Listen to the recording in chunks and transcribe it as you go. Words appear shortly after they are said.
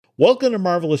Welcome to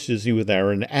Marvelous Disney with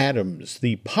Aaron Adams,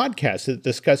 the podcast that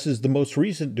discusses the most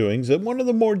recent doings of one of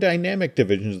the more dynamic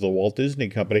divisions of the Walt Disney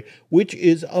Company, which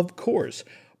is, of course,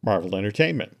 Marvel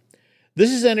Entertainment.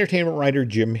 This is entertainment writer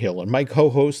Jim Hill, and my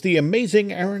co-host, the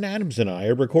amazing Aaron Adams, and I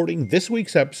are recording this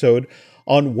week's episode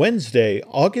on Wednesday,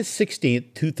 August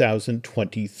 16th,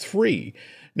 2023.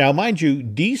 Now, mind you,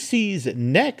 DC's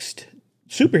next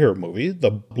superhero movie,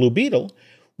 The Blue Beetle,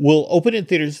 will open in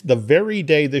theaters the very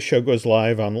day this show goes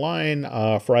live online,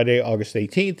 Friday, August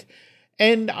 18th.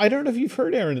 And I don't know if you've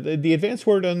heard, Aaron, the advance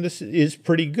word on this is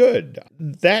pretty good.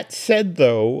 That said,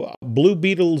 though, Blue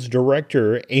Beetle's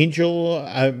director,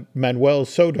 Angel Manuel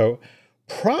Soto,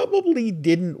 probably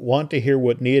didn't want to hear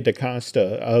what Nia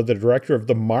DaCosta, the director of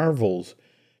The Marvels,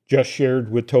 just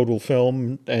shared with Total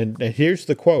Film. And here's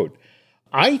the quote: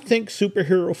 "I think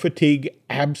superhero fatigue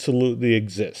absolutely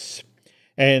exists."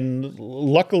 And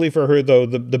luckily for her, though,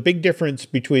 the big difference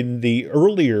between the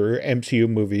earlier MCU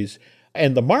movies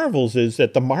and the Marvels is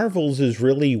that the Marvels is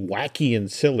really wacky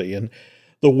and silly. And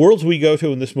the worlds we go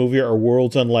to in this movie are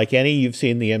worlds unlike any you've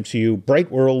seen in the MCU,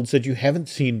 bright worlds that you haven't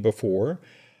seen before.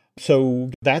 So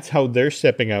that's how they're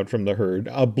stepping out from the herd.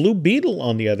 Blue Beetle,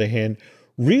 on the other hand,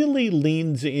 really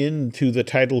leans into the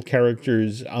title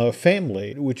character's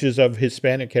family, which is of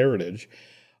Hispanic heritage,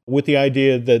 with the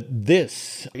idea that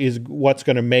this is what's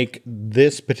going to make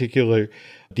this particular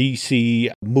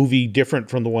DC movie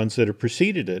different from the ones that have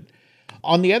preceded it.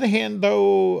 On the other hand,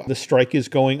 though, the strike is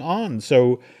going on.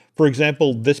 So, for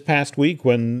example, this past week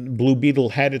when Blue Beetle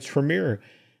had its premiere,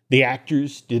 the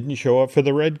actors didn't show up for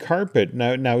the red carpet.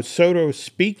 Now Soto,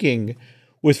 speaking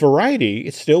with Variety,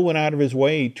 still went out of his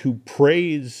way to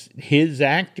praise his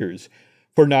actors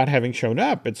for not having shown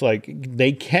up. It's like,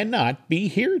 they cannot be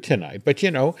here tonight. But,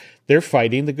 they're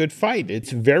fighting the good fight.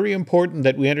 It's very important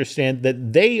that we understand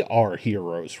that they are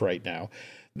heroes right now.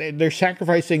 They're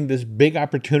sacrificing this big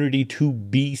opportunity to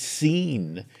be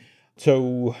seen.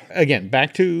 So, again,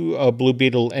 back to Blue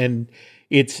Beetle and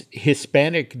its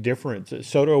Hispanic differences.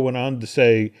 Soto went on to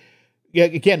say, yeah,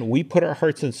 again, we put our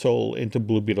hearts and soul into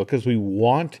Blue Beetle because we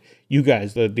want you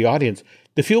guys, the audience,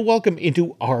 to feel welcome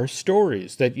into our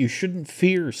stories, that you shouldn't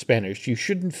fear Spanish, you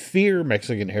shouldn't fear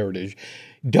Mexican heritage,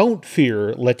 don't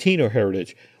fear Latino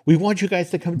heritage. We want you guys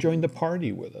to come join the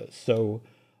party with us. So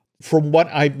from what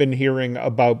I've been hearing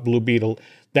about Blue Beetle,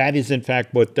 that is in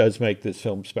fact what does make this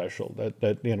film special,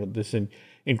 that this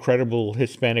incredible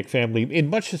Hispanic family, in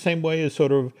much the same way as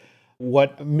sort of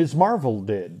what Ms. Marvel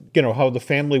did, how the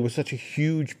family was such a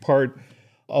huge part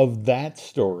of that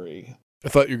story. I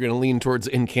thought you were going to lean towards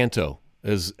Encanto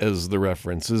as the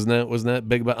reference. Wasn't that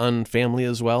big on family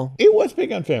as well? It was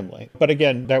big on family. But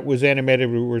again, that was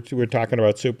animated. We're talking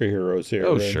about superheroes here.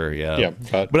 Oh, right? Sure, yeah.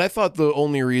 Yeah. But I thought the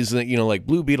only reason that, like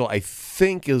Blue Beetle, I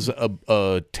think is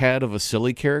a tad of a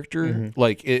silly character. Mm-hmm.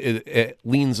 Like it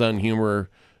leans on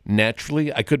humor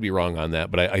naturally. I could be wrong on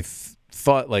that, but I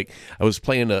thought, like, I was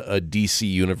playing a DC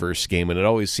Universe game, and it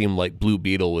always seemed like Blue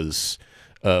Beetle was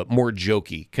more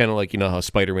jokey, kind of like, how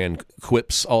Spider-Man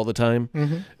quips all the time.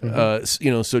 Mm-hmm.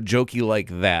 Mm-hmm. So jokey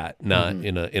like that, not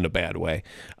mm-hmm. in a bad way.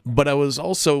 But I was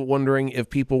also wondering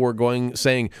if people were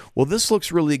saying, well, this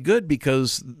looks really good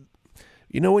because,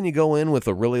 when you go in with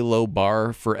a really low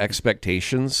bar for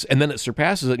expectations and then it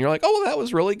surpasses it and you're like, oh, that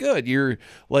was really good. You're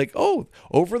like, oh,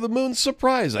 over the moon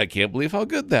surprise. I can't believe how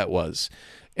good that was.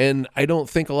 And I don't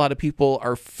think a lot of people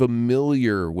are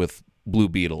familiar with Blue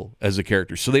Beetle as a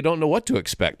character, so they don't know what to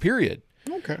expect, period.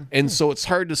 Okay. And so it's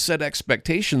hard to set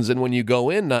expectations, and when you go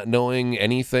in not knowing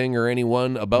anything or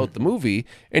anyone about the movie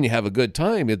and you have a good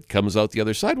time, it comes out the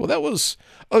other side, well, that was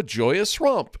a joyous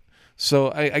romp.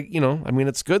 So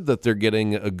it's good that they're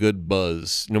getting a good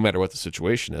buzz no matter what the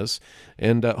situation is,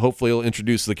 and hopefully it'll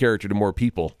introduce the character to more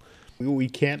people. We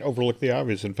can't overlook the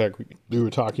obvious. In fact, we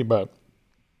were talking about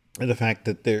the fact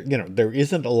that there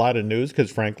isn't a lot of news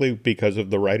because of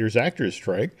the writers-actors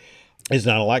strike, there's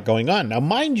not a lot going on. Now,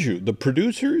 mind you, the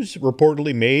producers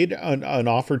reportedly made an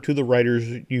offer to the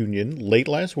writers' union late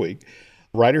last week.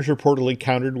 Writers reportedly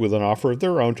countered with an offer of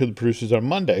their own to the producers on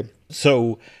Monday.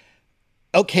 So,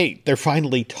 okay, they're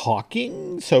finally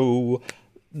talking. So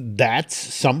that's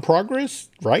some progress,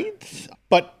 right?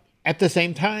 But at the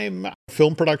same time,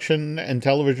 film production and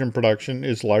television production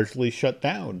is largely shut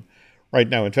down right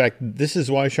now. In fact, this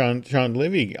is why Sean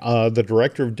Levy, the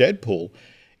director of Deadpool,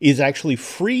 is actually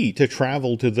free to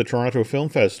travel to the Toronto Film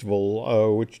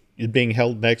Festival, which is being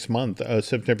held next month,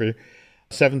 September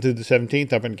 7th through the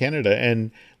 17th up in Canada.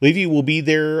 And Levy will be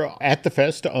there at the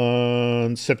fest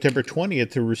on September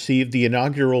 20th to receive the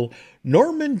inaugural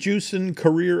Norman Jewison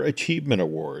Career Achievement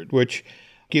Award, which,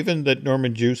 given that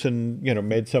Norman Jewison,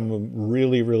 made some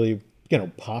really, really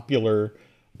popular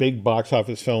big box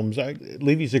office films.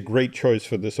 Levy's a great choice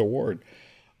for this award.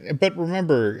 But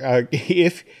remember,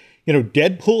 if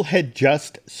Deadpool had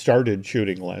just started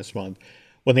shooting last month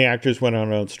when the actors went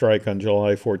on strike on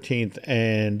July 14th,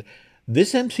 and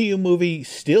this MCU movie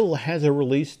still has a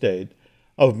release date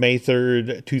of May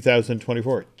 3rd,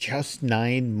 2024, just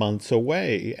 9 months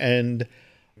away. And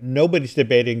nobody's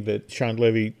debating that Sean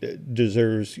Levy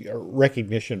deserves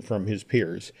recognition from his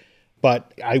peers.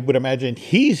 But I would imagine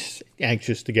he's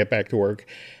anxious to get back to work,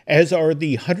 as are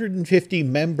the 150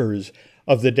 members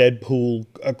of the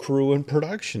Deadpool crew and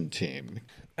production team.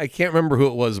 I can't remember who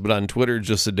it was, but on Twitter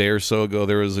just a day or so ago,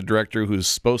 there was a director who's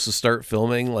supposed to start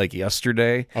filming like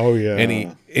yesterday. Oh, yeah.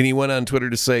 And he went on Twitter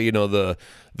to say, the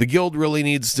Guild really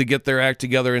needs to get their act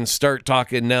together and start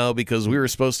talking now, because we were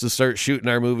supposed to start shooting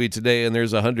our movie today, and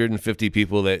there's 150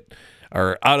 people that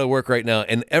are out of work right now.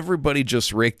 And everybody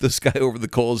just raked this guy over the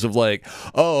coals of like,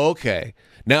 oh, okay,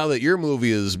 now that your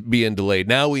movie is being delayed,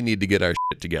 now we need to get our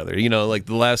shit together. Like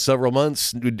the last several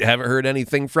months, we haven't heard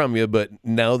anything from you, but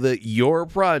now that your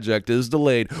project is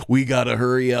delayed, we got to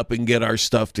hurry up and get our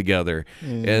stuff together.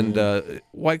 And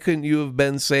why couldn't you have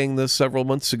been saying this several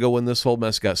months ago when this whole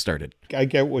mess got started? I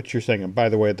get what you're saying. And by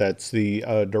the way, that's the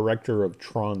director of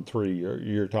Tron 3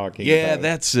 you're talking about. Yeah,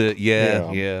 that's it.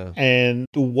 Yeah. And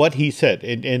what he said,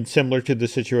 and similar to the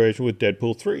situation with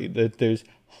Deadpool 3, that there's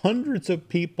hundreds of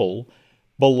people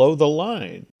below the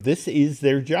line. This is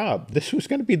their job. This was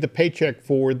going to be the paycheck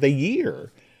for the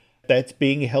year. That's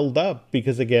being held up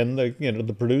because, again,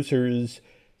 the producers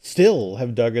still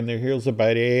have dug in their heels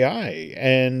about AI.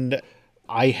 And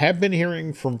I have been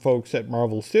hearing from folks at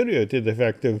Marvel Studio to the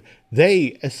effect of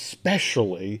they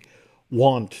especially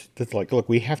want to, like, look,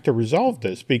 we have to resolve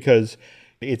this because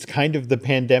it's kind of the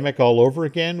pandemic all over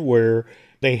again, where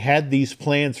they had these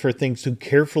plans for things to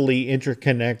carefully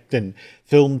interconnect, and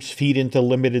films feed into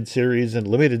limited series, and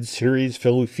limited series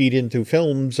feed into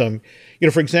films.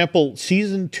 For example,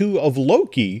 season 2 of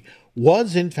Loki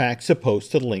was in fact supposed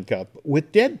to link up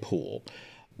with Deadpool.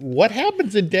 What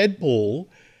happens in Deadpool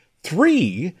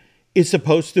 3 is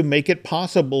supposed to make it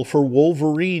possible for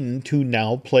Wolverine to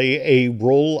now play a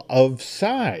role of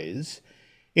size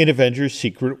in Avengers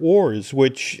Secret Wars,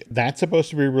 which that's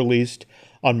supposed to be released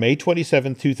on May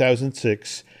 27,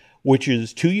 2006, which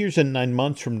is 2 years and 9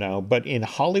 months from now. But in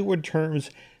Hollywood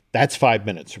terms, that's 5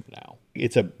 minutes from now.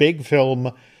 It's a big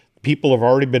film. People have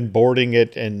already been boarding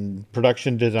it and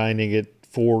production designing it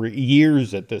for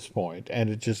years at this point. And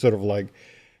it's just sort of like,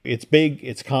 it's big,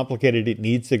 it's complicated, it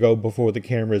needs to go before the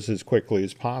cameras as quickly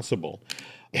as possible.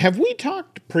 Have we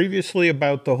talked previously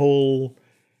about the whole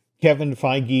Kevin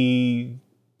Feige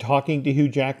talking to Hugh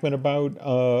Jackman about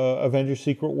Avengers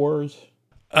Secret Wars?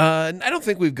 I don't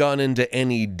think we've gone into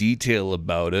any detail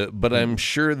about it, but I'm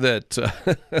sure that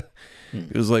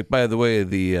it was like, by the way,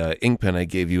 the ink pen I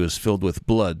gave you is filled with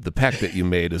blood. The pack that you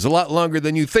made is a lot longer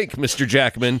than you think, Mr.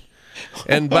 Jackman.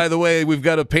 And by the way, we've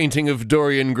got a painting of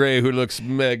Dorian Gray who looks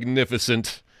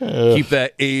magnificent. Keep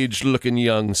that aged looking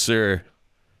young, sir.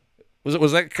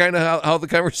 Was that kind of how the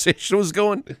conversation was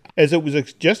going? As it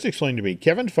was just explained to me,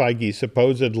 Kevin Feige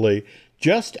supposedly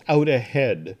just out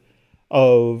ahead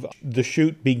of the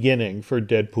shoot beginning for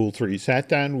Deadpool 3, sat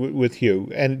down with Hugh,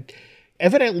 and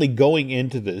evidently going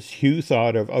into this, Hugh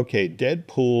thought of, okay,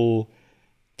 Deadpool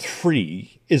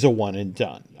 3 is a one and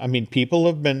done. I mean, people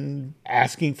have been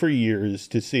asking for years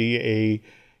to see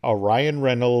a Ryan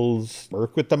Reynolds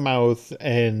work with the mouth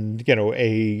and,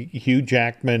 a Hugh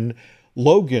Jackman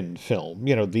Logan film.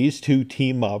 These two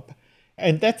team up.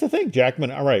 And that's the thing,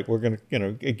 Jackman, all right, we're going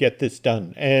to, get this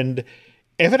done. And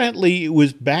evidently, it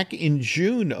was back in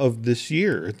June of this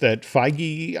year that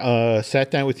Feige sat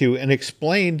down with you and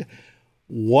explained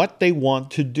what they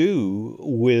want to do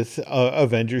with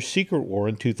Avengers Secret War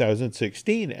in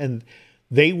 2016. And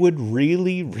they would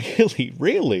really, really,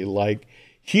 really like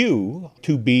Hugh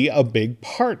to be a big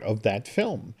part of that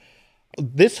film.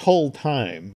 This whole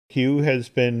time, Hugh has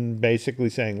been basically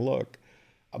saying, look,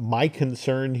 my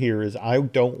concern here is I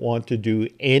don't want to do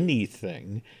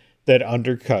anything that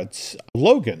undercuts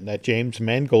Logan, that James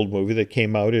Mangold movie that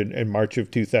came out in March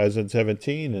of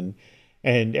 2017.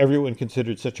 And everyone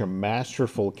considered such a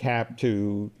masterful cap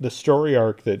to the story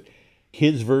arc that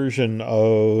his version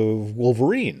of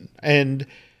Wolverine. And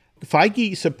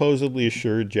Feige supposedly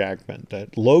assured Jackman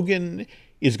that Logan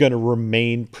is going to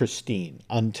remain pristine,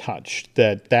 untouched,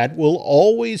 that will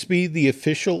always be the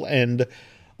official end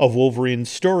of Wolverine's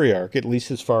story arc, at least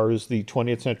as far as the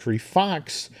 20th Century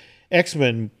Fox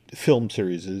X-Men film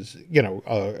series is,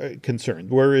 concerned.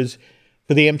 Whereas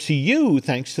for the MCU,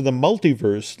 thanks to the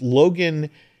multiverse, Logan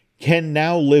can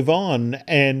now live on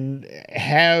and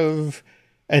have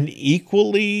an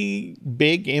equally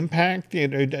big impact,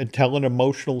 tell an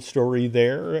emotional story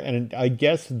there. And I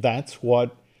guess that's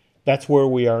where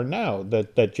we are now,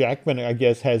 that Jackman, I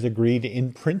guess, has agreed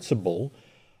in principle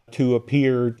to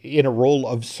appear in a role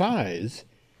of size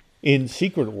in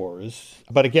Secret Wars.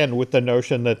 But again, with the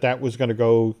notion that was going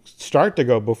to start to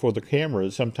go before the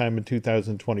cameras sometime in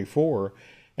 2024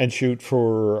 and shoot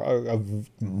for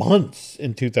months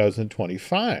in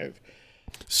 2025.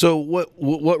 So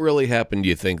what really happened, do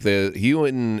you think? Hugh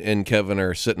and Kevin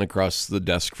are sitting across the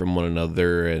desk from one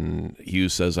another, and Hugh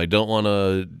says, I don't want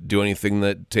to do anything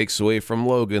that takes away from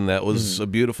Logan. That was a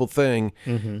beautiful thing.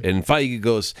 And Feige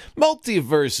goes,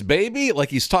 multiverse, baby. Like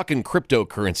he's talking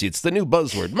cryptocurrency. It's the new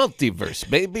buzzword, multiverse,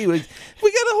 baby. We got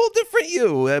a whole different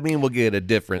you. I mean, we'll get a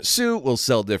different suit. We'll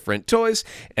sell different toys.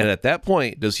 And at that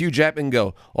point, does Hugh Jackman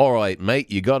go, all right,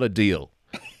 mate, you got a deal?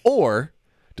 Or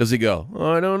does he go,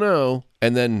 I don't know?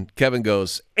 And then Kevin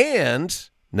goes, and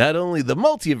not only the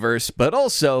multiverse, but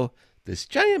also this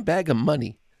giant bag of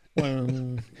money.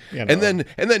 Well, and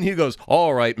then he goes,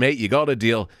 all right, mate, you got a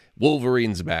deal.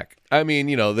 Wolverine's back. I mean,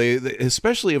 they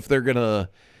especially if they're gonna,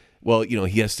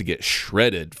 he has to get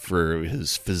shredded for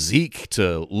his physique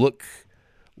to look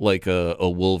like a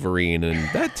Wolverine,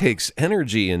 and that takes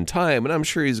energy and time. And I'm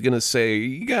sure he's gonna say,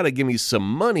 you got to give me some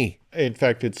money. In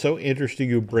fact, it's so interesting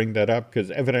you bring that up, because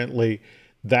evidently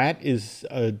that is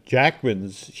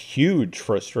Jackman's huge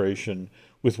frustration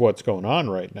with what's going on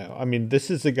right now. I mean,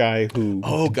 this is the guy who...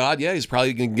 Oh, God, yeah, he's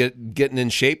probably going to getting in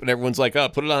shape, and everyone's like, oh,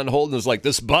 put it on hold. And it's like,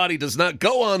 this body does not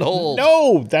go on hold.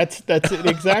 No, that's it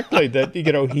exactly. That,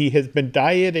 he has been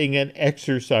dieting and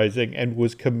exercising and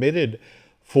was committed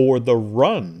for the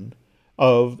run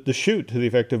of the shoot, to the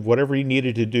effect of whatever he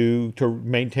needed to do to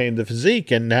maintain the physique.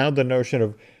 And now the notion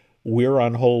of we're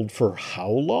on hold for how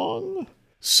long?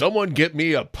 Someone get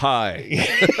me a pie.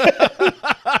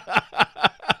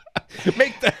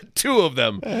 Make that two of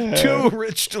them. Two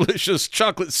rich, delicious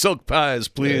chocolate silk pies,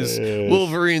 please.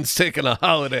 Wolverine's taking a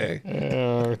holiday.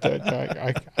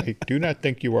 I do not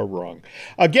think you are wrong.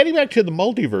 Getting back to the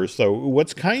multiverse, though,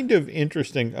 what's kind of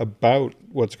interesting about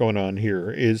what's going on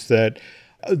here is that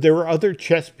there are other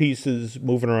chess pieces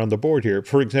moving around the board here.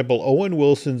 For example, Owen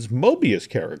Wilson's Mobius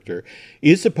character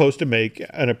is supposed to make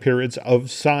an appearance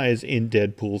of size in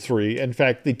Deadpool 3. In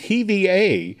fact, the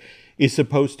TVA is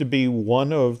supposed to be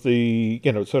one of the,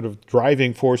 sort of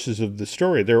driving forces of the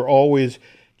story. They're always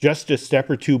just a step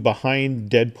or two behind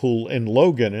Deadpool and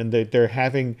Logan, and they're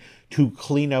having to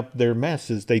clean up their mess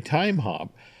as they time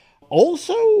hop.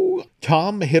 Also,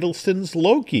 Tom Hiddleston's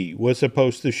Loki was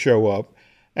supposed to show up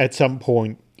at some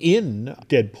point in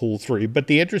Deadpool 3. But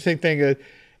the interesting thing is,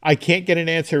 I can't get an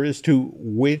answer as to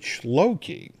which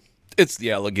Loki. It's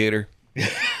the alligator.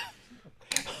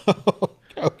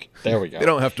 Okay, there we go. They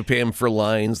don't have to pay him for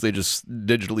lines. They just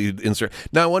digitally insert.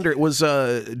 Now, I wonder,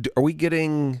 are we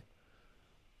getting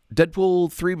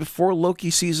Deadpool 3 before Loki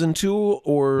Season 2,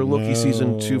 or Loki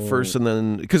Season 2 first and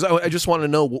then... Because I just want to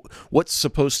know what's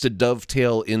supposed to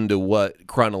dovetail into what,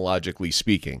 chronologically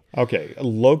speaking. Okay,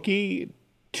 Loki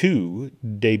 2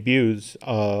 debuts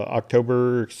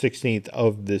October 16th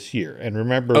of this year. And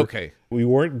remember, we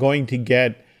weren't going to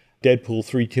get Deadpool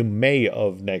 3 to May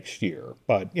of next year.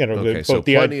 But, so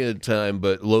plenty of time,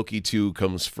 but Loki 2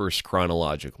 comes first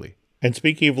chronologically. And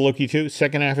speaking of Loki 2,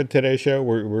 second half of today's show,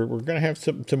 we're going to have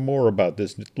some more about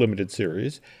this limited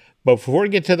series. But before we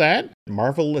get to that,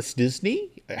 Marvelous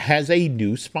Disney has a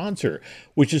new sponsor,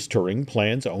 which is Touring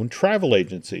Plan's own travel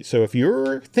agency. So if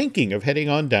you're thinking of heading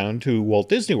on down to Walt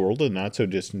Disney World in the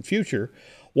not-so-distant future,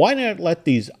 why not let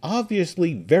these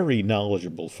obviously very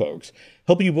knowledgeable folks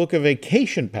help you book a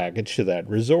vacation package to that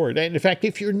resort? And in fact,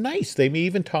 if you're nice, they may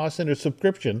even toss in a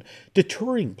subscription to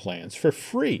Touring Plans for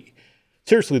free.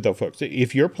 Seriously, though, folks,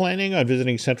 if you're planning on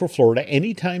visiting Central Florida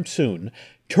anytime soon,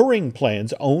 Touring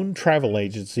Plan's own travel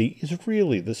agency is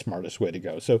really the smartest way to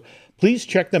go. So please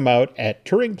check them out at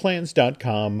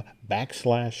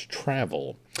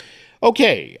touringplans.com/travel.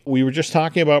 Okay, we were just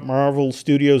talking about Marvel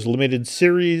Studios' limited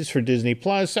series for Disney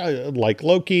Plus, like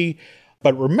Loki.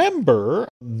 But remember,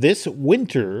 this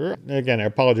winter, again, I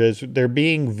apologize, they're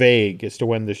being vague as to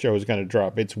when the show is going to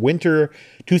drop. It's winter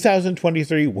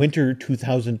 2023, winter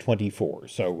 2024.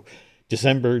 So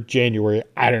December, January,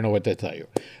 I don't know what to tell you.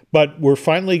 But we're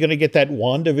finally going to get that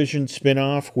WandaVision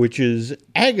spinoff, which is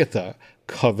Agatha,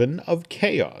 Coven of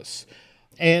Chaos.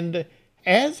 And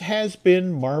as has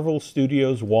been Marvel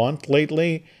Studios' want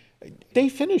lately, they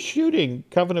finished shooting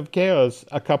Coven of Chaos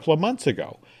a couple of months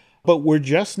ago. But we're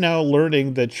just now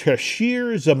learning that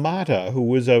Cheshire Zamata, who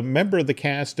was a member of the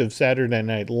cast of Saturday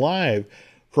Night Live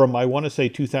from, I want to say,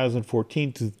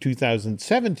 2014 to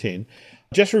 2017,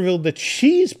 just revealed that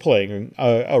she's playing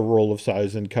a role of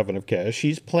size in Coven of Chaos.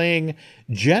 She's playing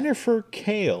Jennifer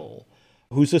Kale,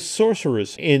 who's a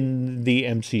sorceress in the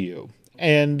MCU.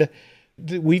 And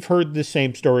we've heard the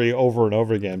same story over and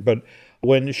over again, but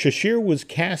when Shashir was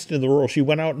cast in the role, she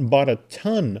went out and bought a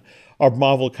ton of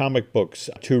Marvel comic books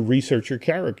to research her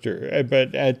character.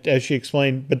 But as she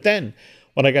explained, but then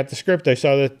when I got the script, I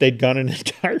saw that they'd gone an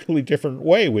entirely different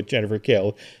way with Jennifer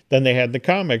Kale than they had in the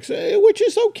comics, which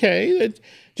is okay. It's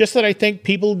just that I think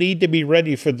people need to be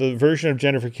ready for the version of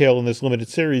Jennifer Kale in this limited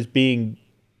series being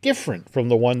different from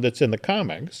the one that's in the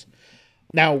comics.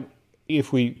 Now,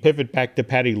 if we pivot back to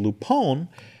Patti LuPone,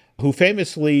 who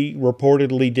famously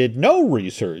reportedly did no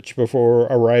research before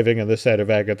arriving on the set of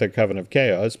Agatha Coven of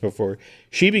Chaos, before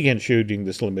she began shooting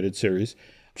this limited series,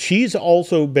 she's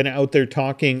also been out there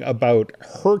talking about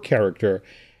her character,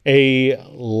 a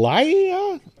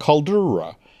Laia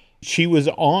Caldura. She was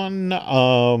on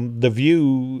The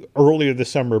View earlier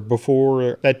this summer,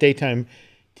 before that daytime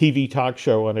TV talk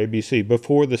show on ABC,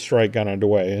 before the strike got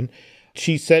underway. And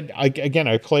she said, I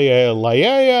play a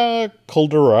Laia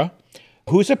Caldura,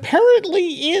 who's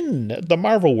apparently in the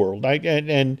Marvel world.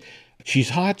 And she's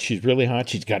hot. She's really hot.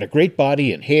 She's got a great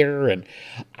body and hair. And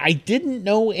I didn't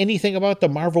know anything about the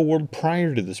Marvel world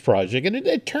prior to this project. And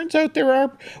it turns out there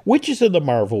are witches in the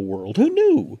Marvel world. Who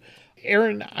knew?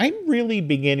 Aaron, I'm really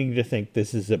beginning to think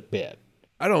this is a bit.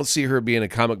 I don't see her being a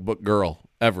comic book girl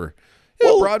ever.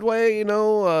 Well, Broadway,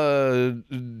 don't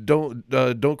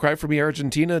cry for me,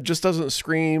 Argentina, just doesn't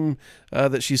scream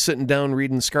that she's sitting down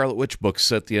reading Scarlet Witch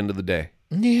books at the end of the day.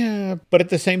 Yeah, but at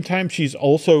the same time, she's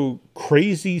also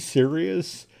crazy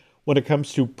serious when it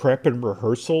comes to prep and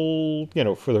rehearsal,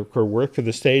 for her work for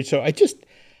the stage. So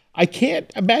I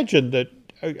can't imagine that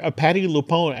a Patti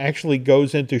LuPone actually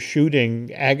goes into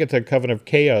shooting Agatha Coven of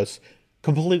Chaos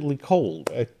completely cold.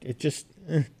 It just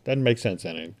doesn't make sense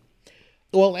anyway.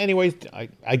 Well, anyways,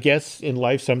 I guess in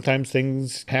life sometimes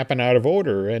things happen out of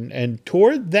order. And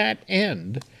toward that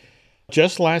end,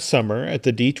 just last summer at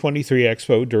the D23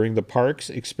 Expo during the Parks,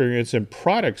 Experience, and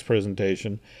Products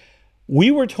presentation, we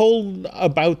were told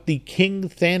about the King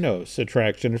Thanos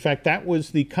attraction. In fact, that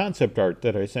was the concept art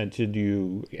that I sent to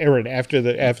you, Aaron, after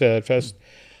that fest.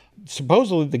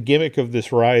 Supposedly the gimmick of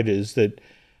this ride is that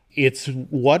it's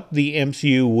what the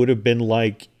MCU would have been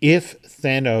like if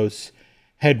Thanos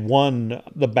had won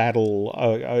the battle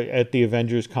at the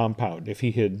Avengers compound, if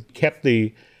he had kept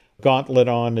the gauntlet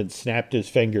on and snapped his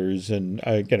fingers and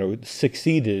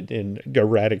succeeded in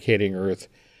eradicating Earth.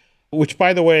 Which,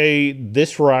 by the way,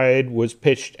 this ride was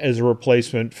pitched as a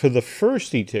replacement for the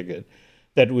first e-ticket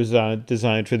that was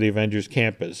designed for the Avengers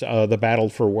campus, the Battle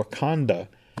for Wakanda.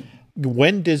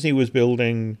 When Disney was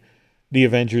building the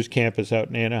Avengers campus out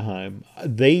in Anaheim,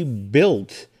 they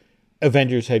built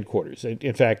Avengers headquarters.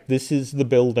 In fact, this is the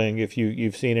building, if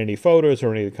you've seen any photos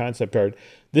or any of the concept art,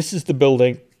 this is the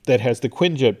building that has the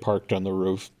Quinjet parked on the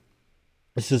roof.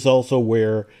 This is also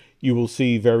where you will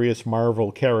see various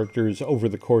Marvel characters over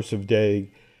the course of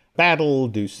day battle,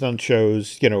 do stunt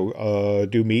shows,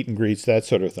 do meet and greets, that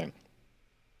sort of thing.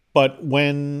 But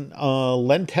when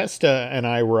Len Testa and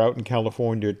I were out in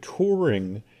California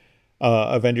touring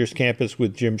Avengers Campus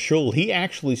with Jim Schull, he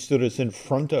actually stood us in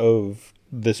front of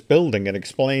this building and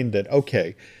explained that,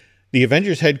 okay, the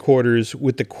Avengers headquarters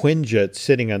with the Quinjet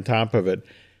sitting on top of it,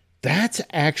 that's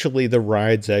actually the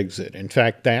ride's exit. In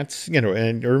fact, that's,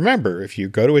 and remember, if you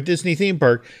go to a Disney theme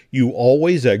park, you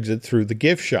always exit through the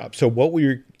gift shop. So what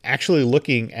we're actually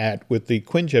looking at with the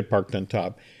Quinjet parked on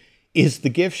top is the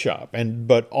gift shop.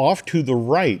 But off to the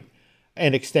right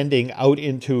and extending out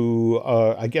into,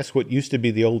 I guess what used to be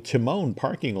the old Timon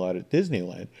parking lot at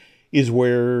Disneyland, is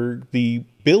where the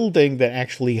building that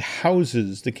actually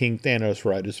houses the King Thanos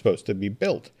ride is supposed to be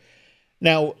built.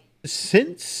 Now,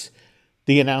 since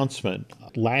the announcement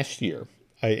last year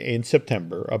in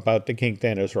September about the King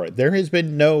Thanos ride, there has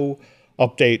been no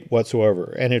update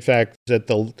whatsoever. And in fact, at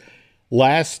the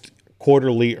last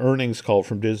quarterly earnings call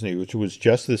from Disney, which was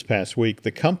just this past week,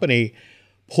 the company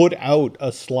put out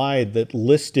a slide that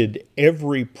listed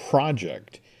every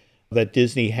project that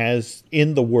Disney has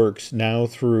in the works now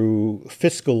through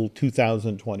fiscal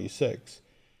 2026.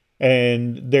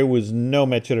 And there was no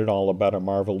mention at all about a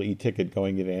Marvel e-ticket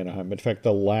going into Anaheim. In fact,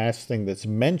 the last thing that's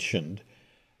mentioned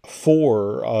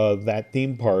for that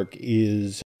theme park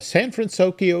is San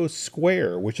Francisco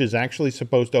Square, which is actually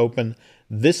supposed to open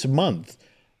this month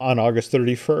on August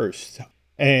 31st.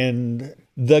 And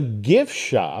the gift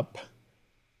shop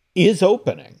is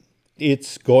opening.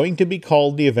 It's going to be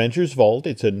called the Avengers Vault.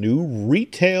 It's a new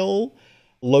retail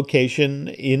location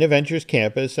in Avengers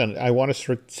Campus, and I want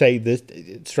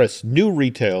to stress new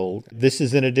retail. This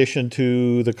is in addition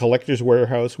to the Collector's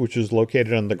Warehouse, which is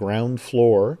located on the ground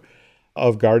floor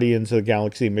of Guardians of the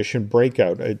Galaxy Mission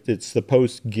Breakout. It's the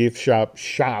post-gift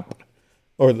shop,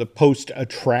 or the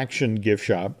post-attraction gift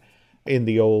shop in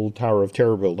the old Tower of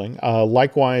Terror building.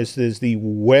 Likewise, there's the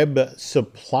Web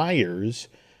Suppliers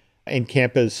and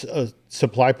Campus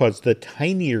Supply Pods, the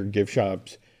tinier gift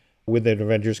shops within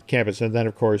Avengers Campus. And then,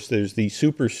 of course, there's the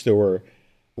Superstore,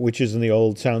 which is in the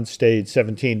old Soundstage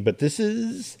 17. But this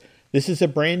is a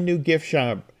brand new gift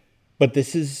shop. But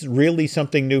this is really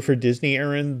something new for Disney,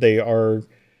 Aaron.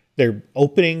 They're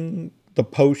opening the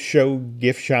post-show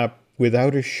gift shop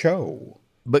without a show.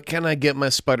 But can I get my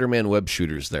Spider-Man web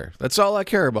shooters there? That's all I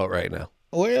care about right now.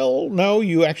 Well, no,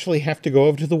 you actually have to go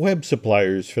over to the Web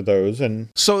Suppliers for those. And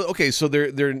so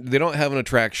they don't have an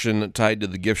attraction tied to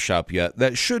the gift shop yet.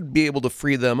 That should be able to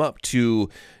free them up to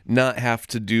not have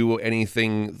to do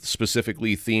anything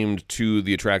specifically themed to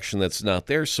the attraction that's not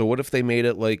there. So what if they made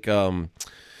it like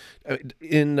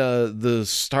in the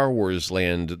Star Wars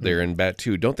land there in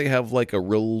Batuu? Don't they have like a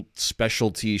real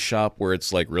specialty shop where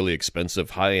it's like really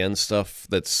expensive high-end stuff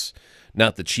that's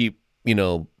not the cheap,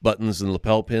 buttons and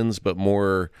lapel pins, but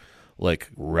more like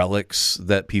relics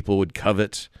that people would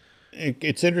covet?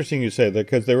 It's interesting you say that,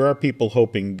 because there are people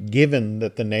hoping, given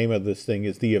that the name of this thing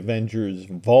is the Avengers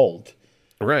Vault,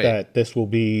 right, that this will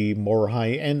be more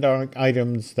high-end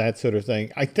items, that sort of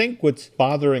thing. I think what's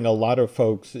bothering a lot of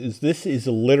folks is this is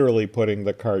literally putting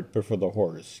the cart before the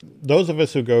horse. Those of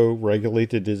us who go regularly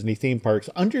to Disney theme parks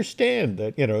understand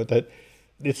that, that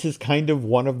this is kind of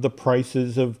one of the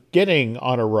prices of getting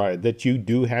on a ride, that you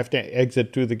do have to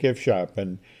exit through the gift shop.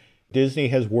 And Disney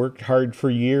has worked hard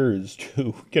for years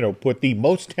to, put the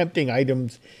most tempting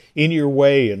items in your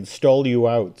way and stall you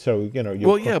out. So,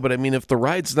 but I mean, if the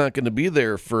ride's not going to be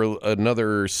there for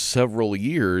another several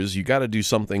years, you got to do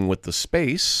something with the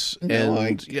space.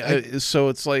 So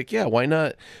it's like, why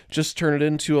not just turn it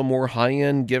into a more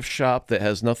high-end gift shop that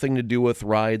has nothing to do with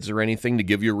rides or anything to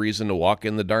give you a reason to walk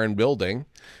in the darn building?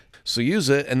 So use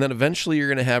it, and then eventually you're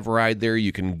going to have a ride there.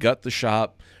 You can gut the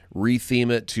shop, retheme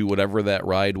it to whatever that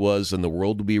ride was, and the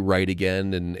world will be right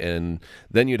again. And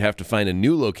then you'd have to find a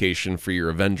new location for your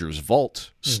Avengers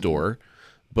Vault store.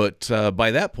 But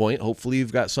by that point, hopefully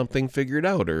you've got something figured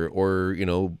out, or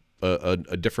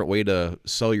a different way to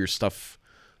sell your stuff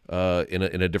in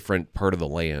a different part of the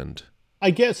land. I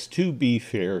guess, to be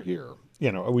fair here,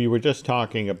 we were just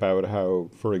talking about how,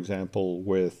 for example,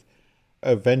 with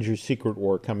Avengers Secret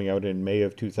War coming out in May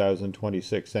of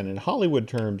 2026, and in Hollywood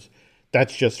terms,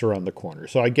 that's just around the corner.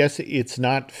 So I guess it's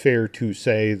not fair to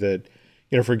say that,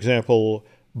 for example,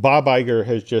 Bob Iger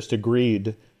has just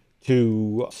agreed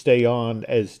to stay on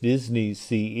as Disney's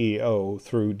CEO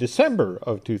through December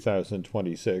of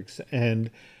 2026.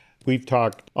 And we've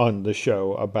talked on the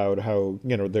show about how,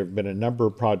 there have been a number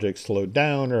of projects slowed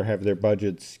down or have their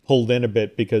budgets pulled in a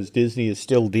bit because Disney is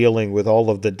still dealing with all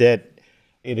of the debt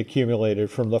it accumulated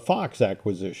from the Fox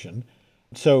acquisition.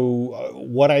 So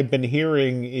what I've been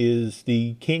hearing is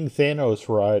the King Thanos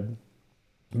ride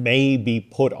may be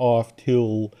put off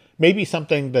till maybe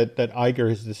something that Iger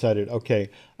has decided, okay,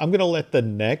 I'm going to let the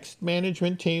next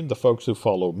management team, the folks who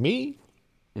follow me,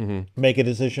 make a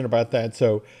decision about that.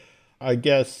 So I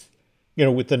guess,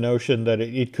 with the notion that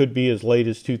it could be as late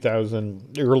as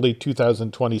early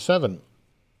 2027,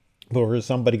 where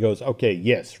somebody goes, okay,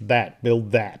 yes,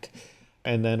 build that.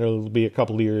 And then it'll be a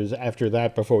couple of years after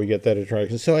that before we get that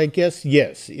attraction. So I guess,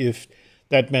 yes, if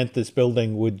that meant this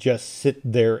building would just sit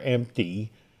there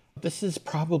empty, this is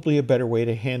probably a better way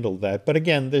to handle that. But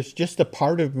again, there's just a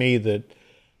part of me that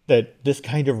this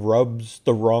kind of rubs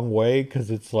the wrong way, because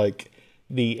it's like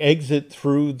the exit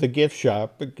through the gift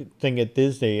shop thing at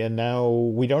Disney, and now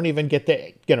we don't even get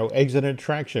the exit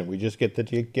attraction. We just get the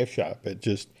gift shop. It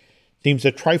just seems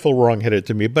a trifle wrong-headed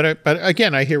to me, but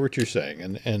again, I hear what you're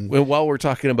saying. And well, while we're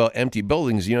talking about empty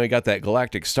buildings, you got that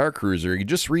Galactic Star Cruiser. You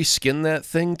just reskin that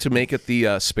thing to make it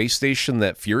the space station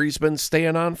that Fury's been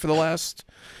staying on for the last.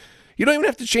 You don't even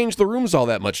have to change the rooms all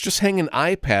that much. Just hang an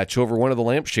eye patch over one of the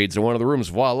lampshades in one of the rooms.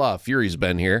 Voila, Fury's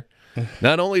been here.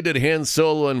 Not only did Han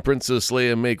Solo and Princess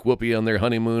Leia make whoopee on their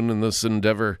honeymoon in this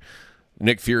endeavor,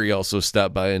 Nick Fury also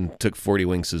stopped by and took 40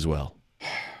 winks as well.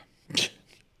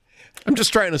 I'm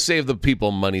just trying to save the people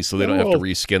money so they don't have to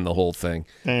reskin the whole thing.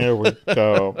 There we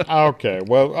go. Okay.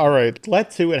 Well, all right.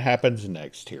 Let's see what happens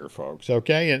next here, folks.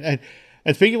 Okay. And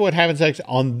speaking of what happens next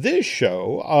on this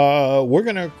show, we're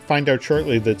going to find out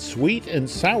shortly that sweet and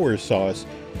sour sauce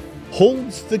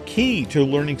holds the key to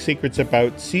learning secrets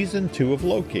about season 2 of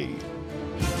Loki.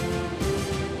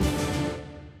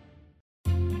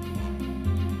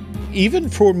 even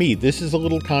for me, this is a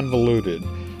little convoluted,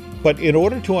 but in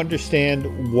order to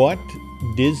understand what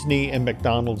Disney and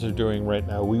McDonald's are doing right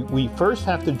now, we first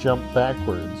have to jump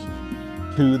backwards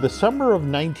to the summer of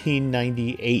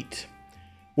 1998,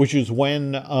 which is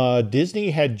when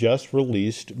Disney had just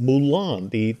released Mulan,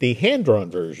 the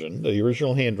hand-drawn version, the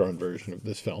original hand-drawn version of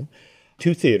this film,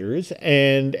 to theaters.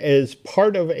 And as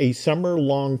part of a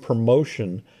summer-long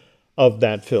promotion of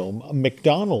that film,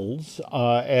 McDonald's,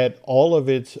 at all of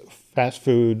its fast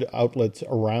food outlets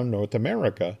around North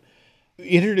America,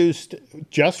 introduced,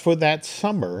 just for that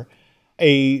summer,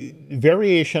 a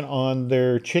variation on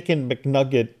their Chicken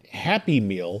McNugget Happy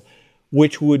Meal,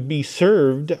 which would be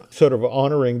served, sort of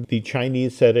honoring the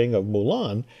Chinese setting of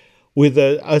Mulan, with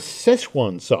a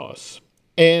Szechuan sauce.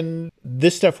 And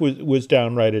this stuff was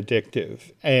downright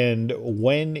addictive. And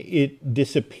when it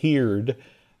disappeared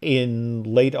in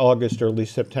late August, early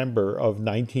September of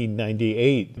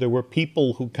 1998, there were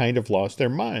people who kind of lost their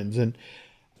minds. And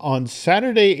on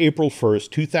Saturday, April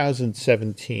 1st,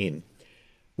 2017,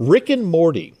 Rick and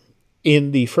Morty,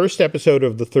 in the first episode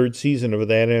of the third season of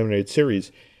that animated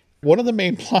series, one of the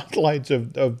main plot lines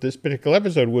of this particular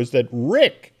episode was that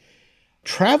Rick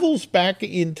travels back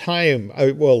in time,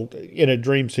 in a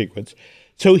dream sequence,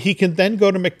 so he can then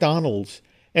go to McDonald's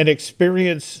and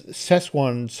experience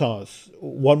Szechuan sauce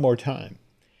one more time.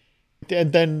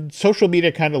 And then social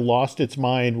media kind of lost its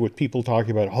mind with people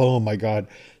talking about, oh my God,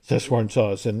 Szechuan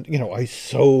sauce. And, I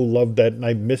so loved that and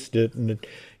I missed it. And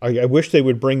I wish they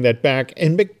would bring that back.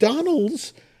 And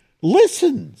McDonald's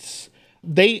listens.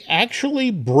 They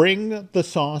actually bring the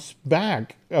sauce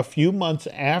back a few months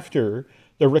after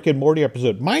the Rick and Morty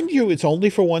episode. Mind you, it's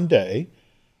only for one day,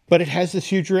 but it has this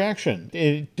huge reaction.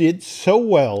 It did so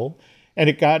well, and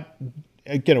it got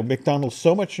McDonald's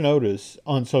so much notice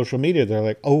on social media. They're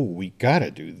like, oh, we got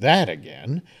to do that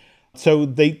again. So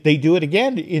they do it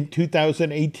again in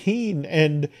 2018,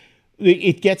 and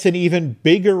it gets an even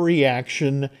bigger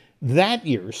reaction that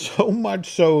year. So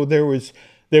much so the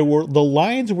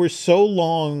lines were so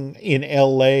long in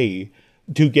LA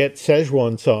to get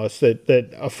Szechuan sauce that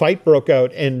a fight broke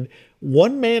out, and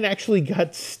one man actually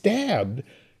got stabbed,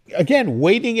 again,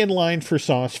 waiting in line for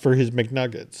sauce for his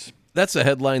McNuggets. That's a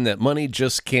headline that money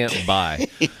just can't buy.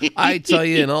 I tell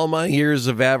you, in all my years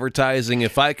of advertising,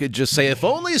 if I could just say, if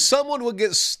only someone would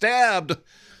get stabbed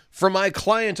for my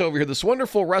client over here, this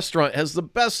wonderful restaurant has the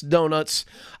best donuts.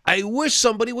 I wish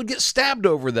somebody would get stabbed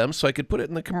over them so I could put it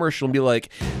in the commercial and be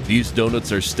like, these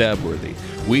donuts are stab-worthy.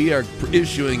 We are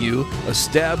issuing you a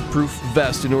stab-proof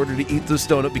vest in order to eat this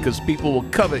donut because people will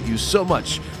covet you so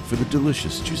much for the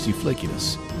delicious, juicy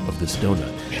flakiness of this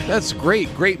donut. That's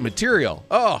great material.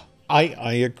 Oh,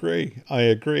 I agree.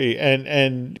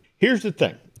 And here's the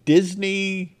thing.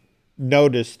 Disney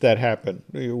noticed that happen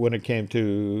when it came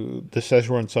to the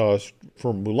Szechuan sauce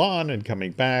from Mulan and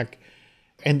coming back.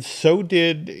 And so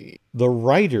did the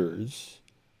writers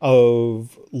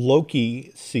of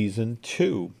Loki season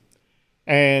 2.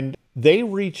 And they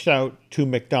reached out to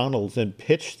McDonald's and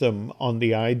pitched them on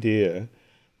the idea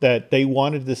that they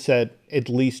wanted to set at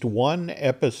least one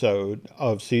episode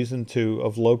of season 2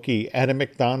 of Loki at a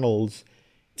McDonald's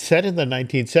set in the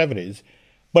 1970s.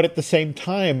 But at the same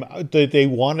time, they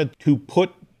wanted to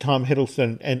put Tom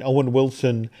Hiddleston and Owen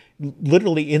Wilson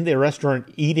literally in their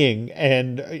restaurant eating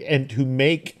and to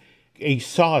make a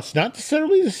sauce, not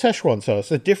necessarily the Szechuan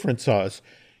sauce, a different sauce.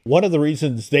 One of the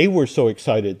reasons they were so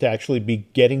excited to actually be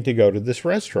getting to go to this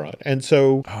restaurant. And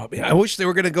so... Oh, man, I wish they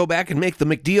were going to go back and make the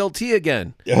McDLT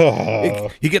again.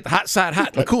 You get the hot side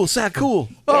hot and the cool side cool.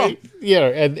 Oh. Yeah,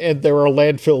 and there are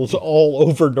landfills all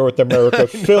over North America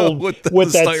filled with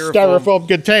that styrofoam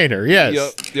container.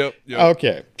 Yes. Yep.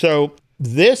 Okay, so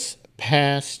this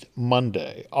past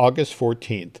Monday, August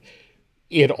 14th,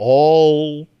 it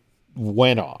all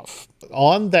went off.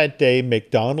 On that day,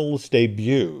 McDonald's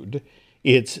debuted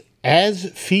its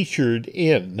as featured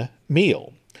in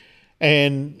meal.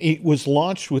 And it was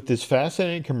launched with this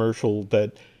fascinating commercial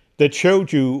that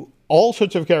showed you all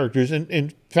sorts of characters. And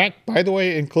in fact, by the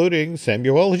way, including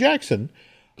Samuel L. Jackson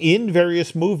in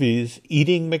various movies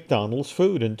eating McDonald's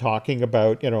food and talking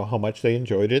about, how much they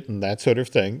enjoyed it and that sort of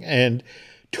thing. And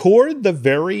toward the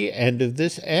very end of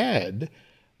this ad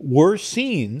were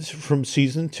scenes from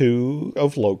season 2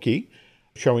 of Loki,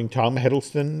 showing Tom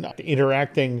Hiddleston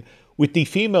interacting with the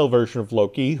female version of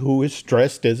Loki, who is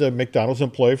dressed as a McDonald's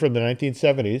employee from the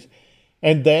 1970s.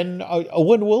 And then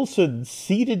Owen Wilson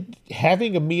seated,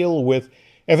 having a meal with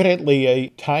evidently a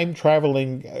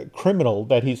time-traveling criminal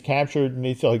that he's captured. And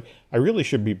he's like, I really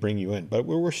should be bringing you in, but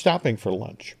we're stopping for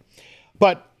lunch.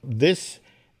 But this,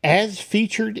 as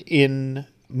featured in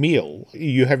meal,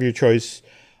 you have your choice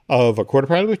of a quarter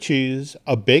pounder with cheese,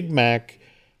 a Big Mac,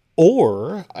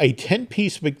 or a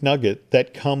 10-piece McNugget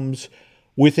that comes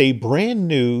with a brand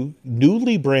new,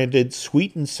 newly branded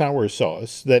sweet and sour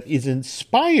sauce that is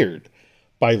inspired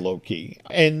by Loki.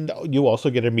 And you also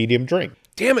get a medium drink.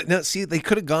 Damn it. Now, see, they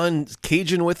could have gone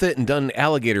Cajun with it and done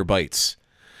alligator bites.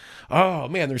 Oh,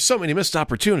 man, there's so many missed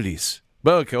opportunities.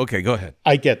 But okay, go ahead.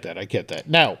 I get that.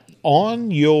 Now,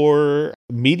 on your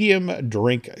medium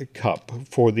drink cup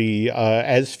for the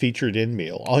as featured in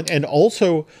meal, and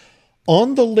also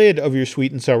on the lid of your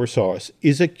sweet and sour sauce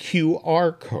is a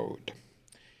QR code.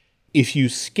 If you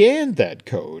scan that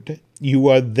code, you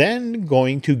are then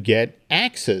going to get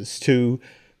access to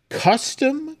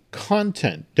custom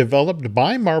content developed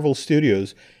by Marvel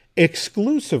Studios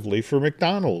exclusively for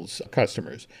McDonald's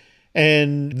customers.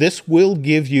 And this will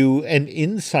give you an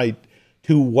insight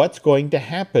to what's going to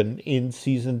happen in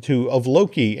season 2 of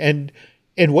Loki. And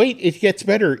wait, it gets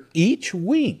better. Each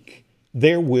week,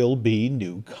 there will be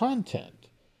new content.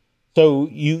 So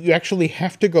you actually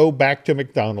have to go back to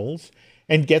McDonald's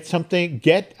and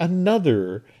get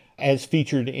another as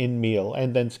featured in meal,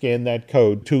 and then scan that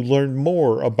code to learn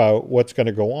more about what's going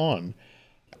to go on.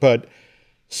 But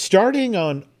starting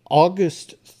on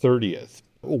August 30th,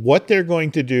 what they're going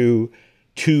to do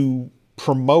to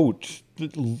promote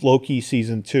Loki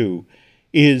Season 2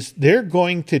 is they're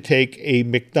going to take a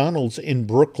McDonald's in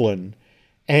Brooklyn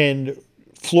and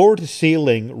floor to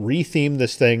ceiling retheme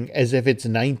this thing as if it's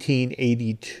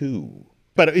 1982.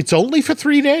 But it's only for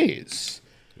 3 days.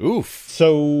 Oof.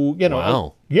 So,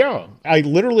 wow. Yeah. I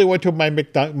literally went to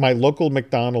my local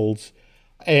McDonald's,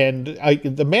 and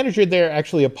the manager there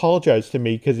actually apologized to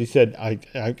me because he said,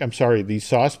 I'm sorry, these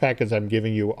sauce packets I'm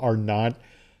giving you are not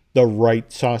the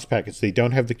right sauce packets. They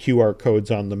don't have the QR codes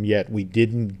on them yet. We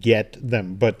didn't get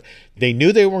them, but they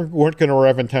knew they weren't going to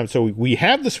arrive in time. So we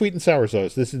have the sweet and sour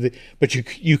sauce. But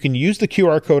you can use the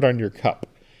QR code on your cup.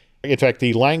 In fact,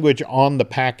 the language on the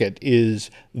packet is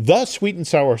the sweet and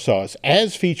sour sauce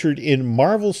as featured in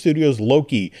Marvel Studios'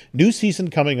 Loki, new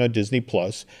season coming on Disney+.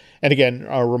 And again,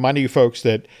 reminding you folks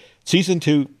that season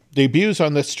 2 debuts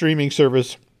on the streaming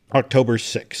service October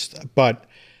 6th. But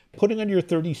putting on your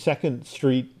 32nd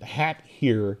Street hat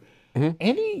here,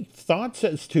 any thoughts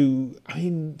as to,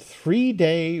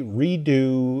 3-day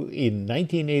redo in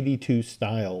 1982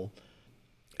 style?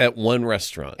 At one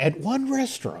restaurant.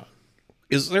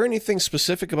 Is there anything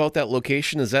specific about that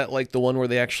location? Is that like the one where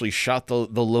they actually shot the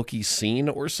Loki scene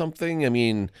or something? I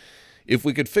mean, if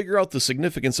we could figure out the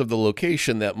significance of the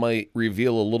location, that might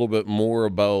reveal a little bit more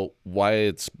about why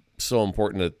it's so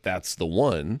important that that's the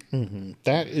one. Mm-hmm.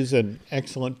 That is an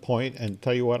excellent point. And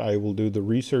tell you what, I will do the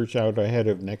research out ahead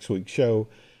of next week's show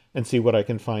and see what I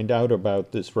can find out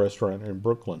about this restaurant in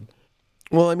Brooklyn.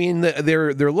 Well, I mean,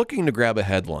 they're looking to grab a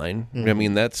headline. Mm-hmm. I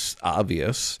mean, that's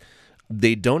obvious.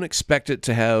 They don't expect it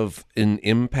to have an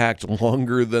impact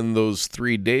longer than those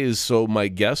 3 days. So my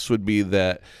guess would be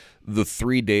that the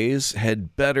 3 days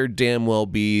had better damn well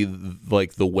be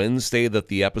like the Wednesday that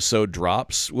the episode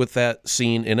drops with that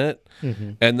scene in it,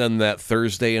 and then that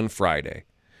Thursday and Friday.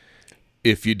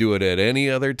 If you do it at any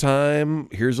other time,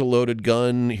 here's a loaded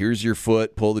gun, here's your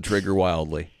foot, pull the trigger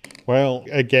wildly. Well,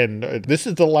 again, this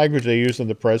is the language they use in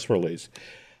the press release.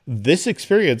 This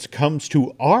experience comes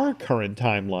to our current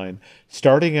timeline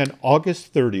starting on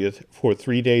August 30th for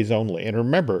 3 days only. And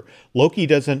remember, Loki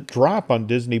doesn't drop on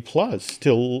Disney Plus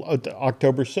till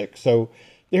October 6th. So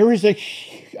there is a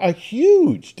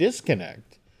huge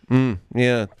disconnect.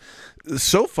 Yeah.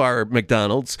 So far,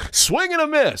 McDonald's, swing and a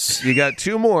miss. You got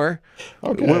 2 more.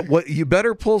 Okay. What you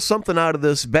better pull something out of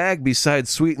this bag besides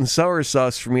sweet and sour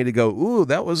sauce for me to go, ooh,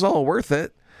 that was all worth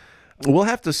it. We'll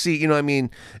have to see.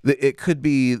 It could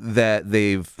be that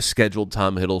they've scheduled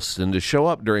Tom Hiddleston to show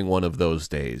up during one of those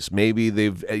days. Maybe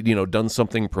they've, done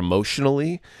something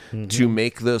promotionally to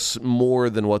make this more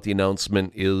than what the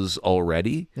announcement is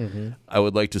already. I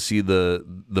would like to see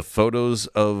the photos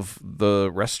of the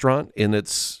restaurant in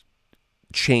its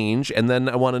change. And then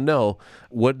I want to know,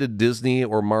 what did Disney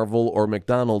or Marvel or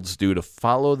McDonald's do to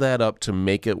follow that up to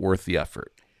make it worth the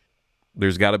effort?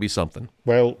 There's got to be something.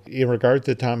 Well, in regard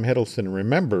to Tom Hiddleston,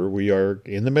 remember, we are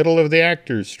in the middle of the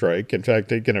actors' strike. In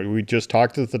fact, we just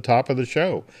talked at the top of the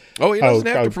show. Oh, he doesn't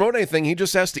have to promote anything. He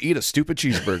just has to eat a stupid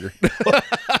cheeseburger.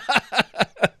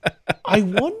 I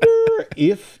wonder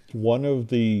if one of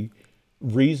the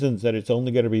reasons that it's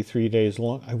only going to be 3 days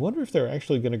long, I wonder if they're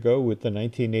actually going to go with the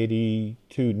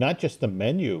 1982, not just the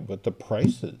menu, but the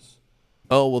prices.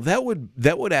 Oh, well,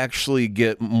 that would actually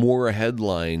get more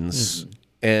headlines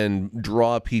and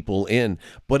draw people in,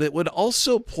 but it would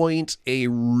also point a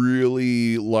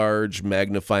really large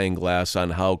magnifying glass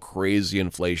on how crazy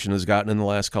inflation has gotten in the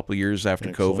last couple of years after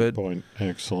COVID.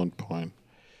 Excellent point.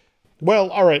 Well,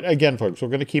 all right. Again, folks, we're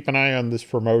going to keep an eye on this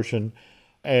promotion.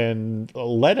 And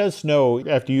let us know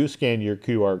after you scan your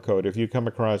QR code if you come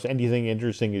across anything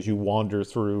interesting as you wander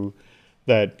through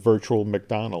that virtual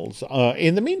McDonald's.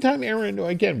 In the meantime, Aaron,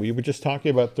 again, we were just talking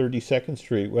about 32nd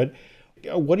Street.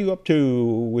 What are you up to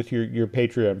with your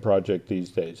Patreon project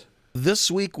these days? This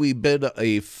week we bid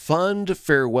a fond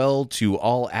farewell to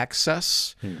All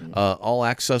Access. Mm-hmm. All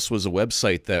Access was a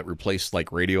website that replaced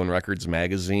like Radio and Records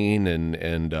magazine, and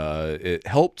it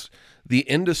helped the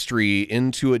industry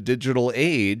into a digital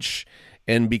age.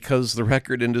 And because the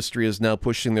record industry is now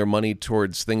pushing their money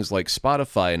towards things like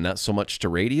Spotify and not so much to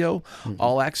radio, mm-hmm.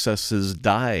 All Access has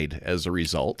died as a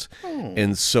result. Oh.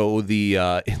 And so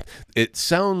it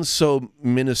sounds so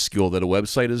minuscule that a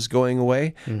website is going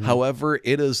away. Mm-hmm. However,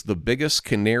 it is the biggest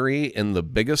canary in the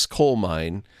biggest coal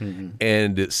mine. Mm-hmm.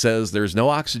 And it says there's no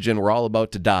oxygen. We're all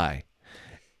about to die.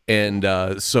 And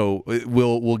so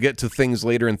we'll get to things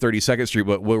later in 32nd Street,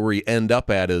 but where we end up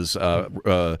at is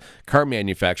car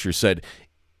manufacturers said,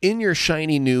 in your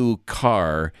shiny new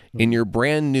car, in your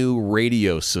brand new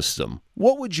radio system,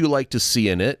 what would you like to see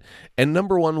in it? And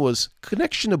number one was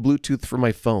connection to Bluetooth for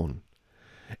my phone.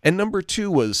 And number two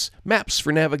was maps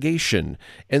for navigation.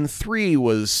 And 3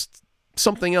 was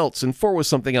something else, and 4 was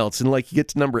something else, and like you get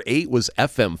to number 8 was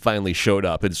FM finally showed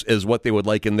up as what they would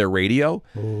like in their radio.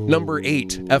 Ooh. Number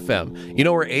 8, FM. You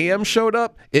know where AM showed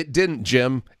up? It didn't,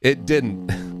 Jim. It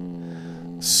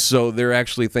didn't. So they're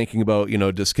actually thinking about,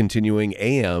 discontinuing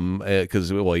AM because,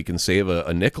 you can save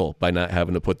a nickel by not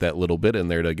having to put that little bit in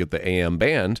there to get the AM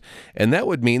band. And that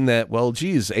would mean that,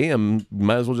 AM,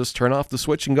 might as well just turn off the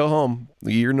switch and go home.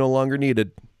 You're no longer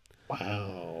needed.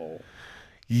 Wow.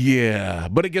 Yeah,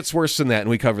 but it gets worse than that, and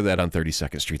we cover that on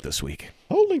 32nd Street this week.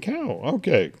 Holy cow.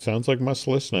 Okay, sounds like must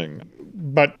listening.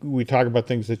 But we talk about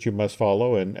things that you must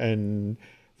follow, and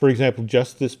for example,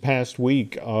 just this past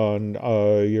week on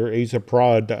your Asa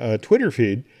Prod Twitter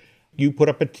feed, you put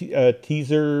up a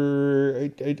teaser,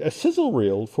 a sizzle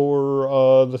reel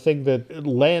for the thing that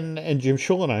Len and Jim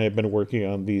Schul and I have been working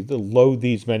on, the Load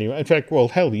These menu. In fact,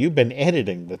 hell, you've been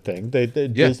editing the thing, the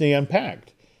Disney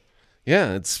Unpacked.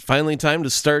 Yeah, it's finally time to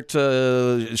start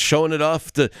showing it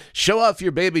off, to show off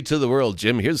your baby to the world,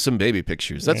 Jim. Here's some baby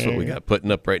pictures. That's what we got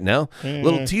putting up right now.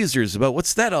 Little teasers about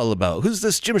what's that all about? Who's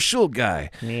this Jim Schul guy?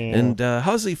 And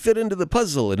how does he fit into the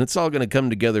puzzle? And it's all going to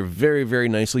come together very, very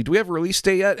nicely. Do we have a release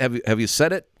date yet? Have you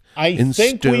set it? I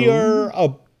think we are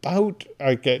about...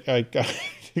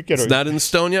 It's not in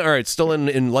stone yet? All right, it's still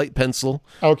in light pencil.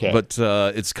 Okay. But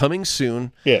it's coming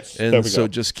soon. Yes, and so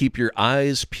just keep your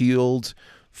eyes peeled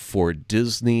for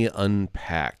Disney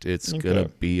Unpacked. It's going to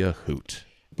be a hoot.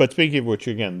 But speaking of which,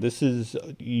 again, this is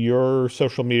your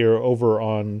social media over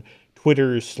on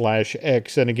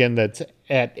Twitter/X. And again, that's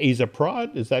at Asa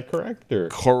Prod. Is that correct? Or?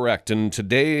 Correct. And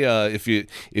today, if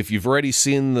you've already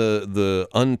seen the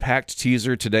Unpacked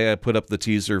teaser, today I put up the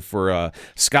teaser for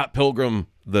Scott Pilgrim,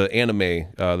 the anime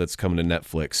that's coming to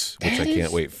Netflix, which I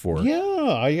can't wait for.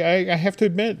 Yeah, I have to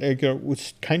admit, it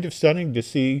was kind of stunning to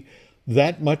see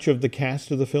that much of the cast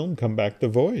of the film come back to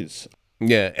voice.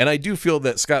 Yeah, and I do feel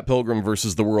that Scott Pilgrim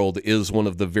versus the World is one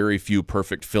of the very few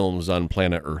perfect films on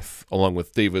planet Earth, along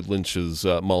with David Lynch's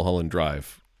Mulholland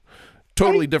Drive.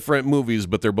 Totally different movies,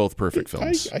 but they're both perfect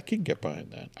films. I can get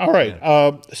behind that. All right.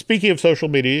 Yeah. Speaking of social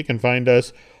media, you can find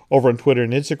us over on Twitter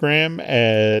and Instagram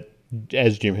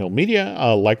as Jim Hill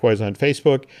Media, likewise on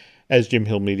Facebook as Jim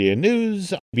Hill Media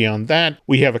News. Beyond that,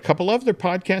 we have a couple other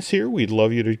podcasts here we'd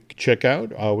love you to check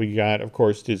out. We got, of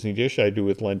course, Disney Dish, I do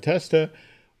with Len Testa.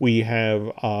 We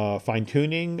have Fine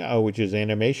Tuning, which is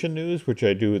animation news, which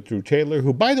I do with Drew Taylor,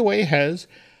 who, by the way, has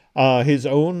his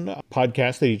own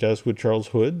podcast that he does with Charles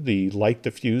Hood, the Light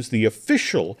the Fuse, the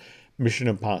official Mission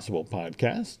Impossible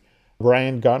podcast.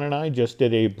 Brian Gunn and I just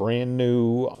did a brand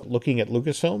new looking at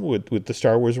Lucasfilm with the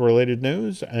Star Wars related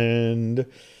news. And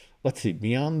let's see,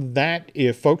 beyond that,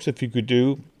 if you could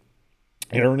do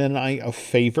Aaron and I a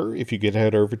favor, if you could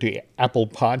head over to Apple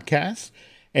Podcasts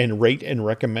and rate and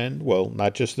recommend,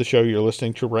 not just the show you're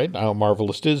listening to right now,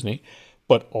 Marvelous Disney,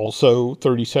 but also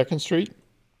 32nd Street,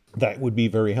 that would be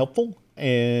very helpful.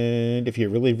 And if you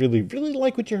really, really, really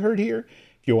like what you heard here,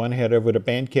 if you want to head over to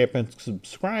Bandcamp and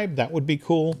subscribe, that would be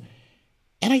cool.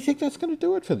 And I think that's going to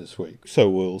do it for this week. So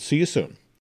we'll see you soon.